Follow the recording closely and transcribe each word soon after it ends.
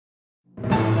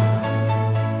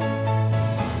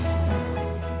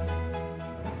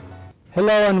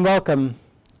Hello and welcome.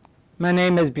 My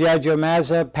name is Biagio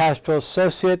Mazza, Pastoral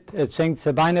Associate at St.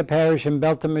 Sabina Parish in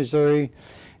Belton, Missouri,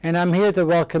 and I'm here to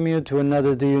welcome you to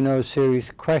another Do You Know series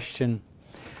question.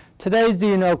 Today's Do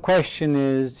You Know question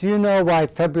is, do you know why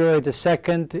February the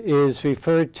 2nd is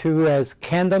referred to as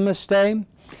Candlemas Day?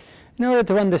 In order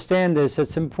to understand this,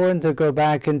 it's important to go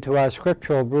back into our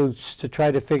scriptural roots to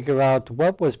try to figure out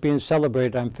what was being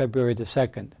celebrated on February the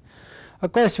 2nd.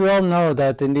 Of course, we all know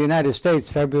that in the United States,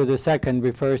 February the 2nd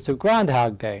refers to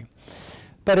Groundhog Day.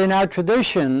 But in our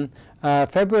tradition,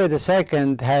 February the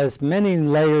 2nd has many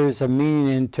layers of meaning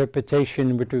and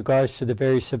interpretation with regards to the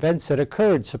various events that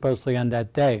occurred supposedly on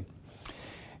that day.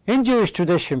 In Jewish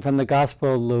tradition from the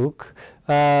Gospel of Luke,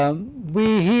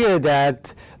 we hear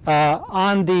that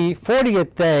on the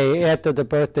 40th day after the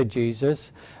birth of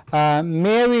Jesus,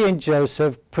 Mary and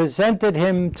Joseph presented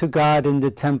him to God in the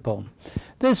temple.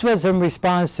 This was in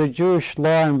response to Jewish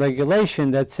law and regulation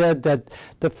that said that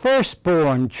the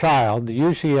firstborn child,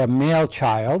 usually a male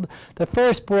child, the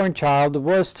firstborn child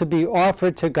was to be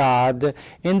offered to God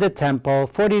in the temple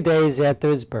 40 days after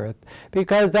his birth,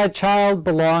 because that child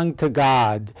belonged to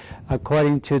God,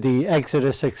 according to the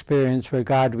Exodus experience where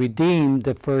God redeemed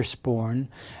the firstborn.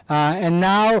 And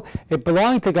now it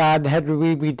belonged to God and had to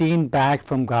be redeemed back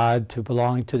from God to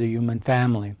belong to the human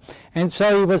family. And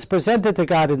so he was presented to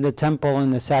God in the temple,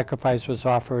 and the sacrifice was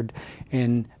offered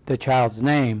in the child's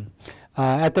name.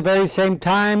 At the very same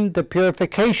time, the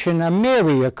purification of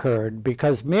Mary occurred,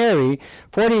 because Mary,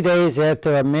 40 days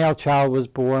after a male child was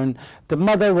born, the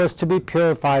mother was to be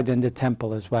purified in the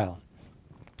temple as well.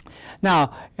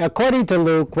 Now, according to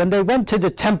Luke, when they went to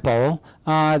the temple,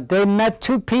 they met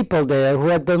two people there who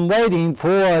had been waiting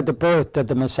for the birth of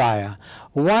the Messiah.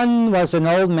 One was an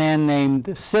old man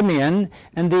named Simeon,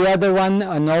 and the other one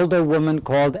an older woman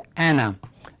called Anna.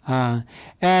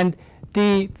 And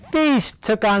the feast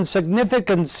took on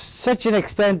significance such an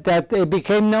extent that it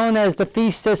became known as the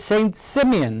Feast of St.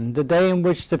 Simeon, the day in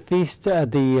which the feast,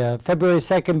 February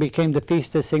 2nd became the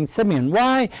Feast of St. Simeon.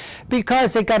 Why?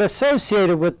 Because it got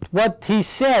associated with what he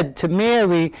said to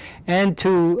Mary and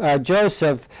to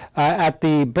Joseph at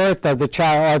the birth of the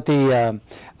child, or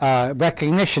the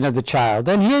recognition of the child.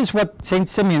 And here's what St.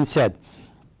 Simeon said.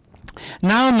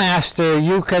 "Now, Master,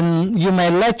 you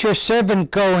may let your servant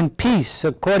go in peace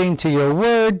according to your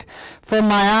word, for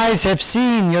my eyes have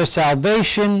seen your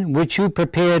salvation, which you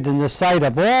prepared in the sight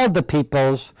of all the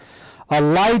peoples, a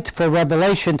light for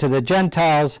revelation to the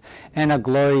Gentiles, and a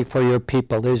glory for your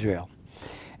people Israel."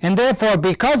 And therefore,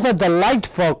 because of the light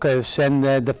focus and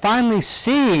the finally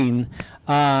seeing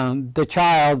the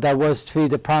child that was to be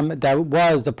the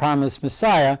promised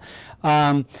Messiah,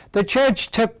 the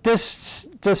church took this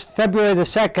February the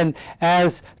 2nd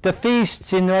as the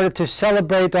feast in order to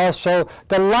celebrate also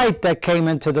the light that came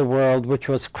into the world, which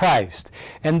was Christ.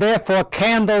 And therefore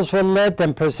candles were lit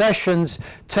and processions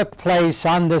took place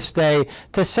on this day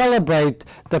to celebrate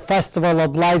the festival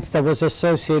of lights that was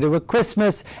associated with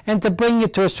Christmas and to bring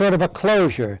it to a sort of a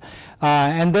closure.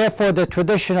 And therefore the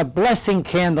tradition of blessing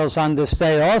candles on this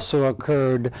day also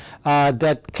occurred,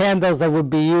 that candles that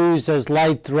would be used as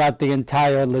light throughout the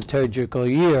entire liturgical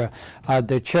year of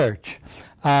the church.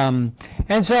 And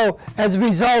so as a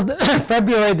result,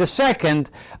 February the 2nd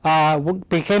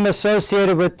became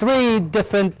associated with three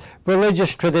different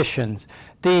religious traditions.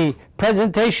 The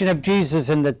presentation of Jesus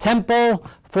in the temple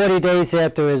 40 days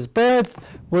after his birth,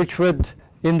 which would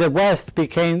in the West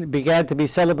began to be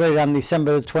celebrated on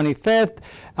December the 25th,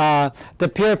 the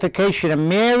purification of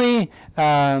Mary,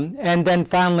 and then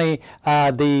finally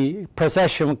the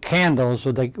procession of candles,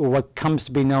 or what comes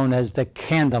to be known as the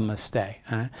Candlemas Day.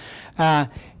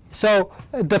 So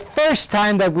the first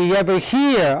time that we ever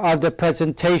hear of the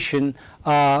presentation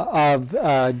of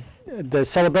the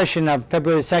celebration of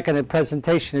February 2nd, the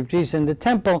presentation of Jesus in the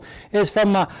temple, is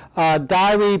from a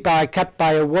diary kept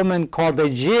by a woman called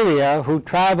Egeria, who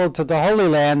traveled to the Holy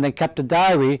Land and kept a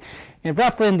diary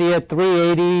roughly in the year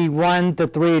 381 to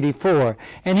 384.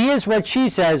 And here's what she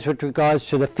says with regards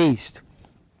to the feast.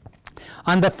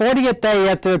 "On the 40th day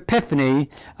after Epiphany,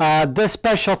 this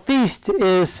special feast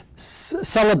is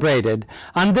celebrated.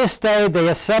 On this day they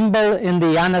assemble in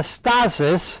the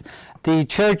Anastasis, the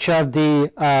church of the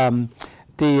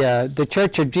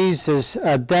Church of Jesus'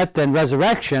 death and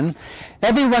resurrection.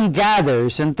 Everyone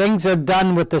gathers, and things are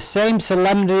done with the same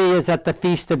solemnity as at the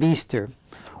feast of Easter.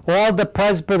 All the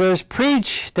presbyters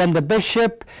preach, then the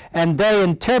bishop, and they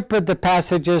interpret the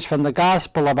passages from the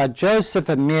gospel about Joseph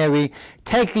and Mary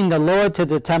taking the Lord to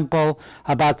the temple,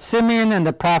 about Simeon and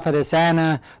the prophetess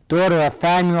Anna, daughter of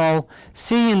Phanuel,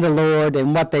 seeing the Lord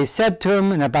and what they said to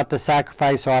him, and about the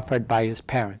sacrifice offered by his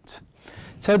parents."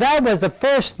 So that was the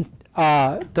first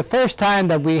the first time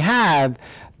that we have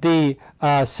the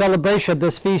celebration of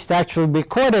this feast actually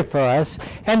recorded for us,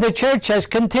 and the church has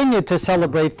continued to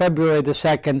celebrate February the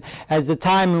 2nd as the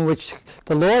time in which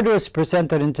the Lord was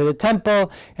presented into the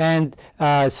temple, and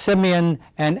Simeon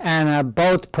and Anna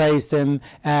both praised him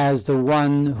as the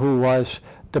one who was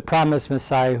the promised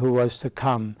Messiah who was to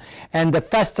come. And the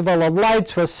Festival of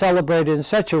Lights was celebrated in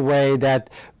such a way that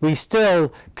we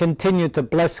still continue to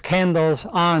bless candles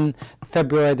on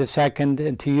February the 2nd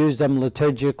and to use them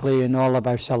liturgically in all of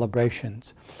our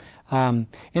celebrations.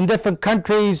 In different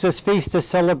countries, this feast is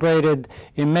celebrated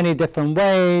in many different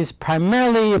ways.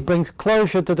 Primarily, it brings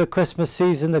closure to the Christmas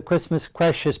season. The Christmas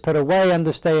creche is put away on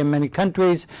this day in many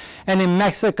countries. And in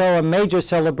Mexico, a major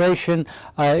celebration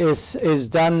is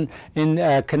done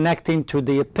in connecting to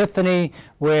the Epiphany,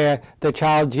 where the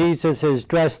child Jesus is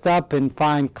dressed up in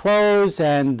fine clothes,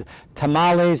 and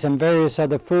tamales and various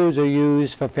other foods are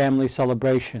used for family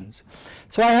celebrations.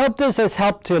 So I hope this has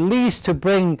helped to at least to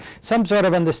bring some sort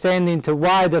of understanding to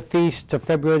why the feast of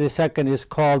February the 2nd is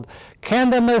called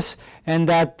Candlemas, and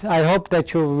that I hope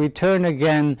that you'll return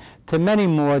again to many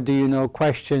more Do You Know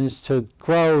questions to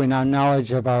grow in our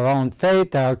knowledge of our own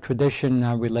faith, our tradition,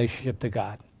 our relationship to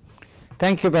God.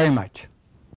 Thank you very much.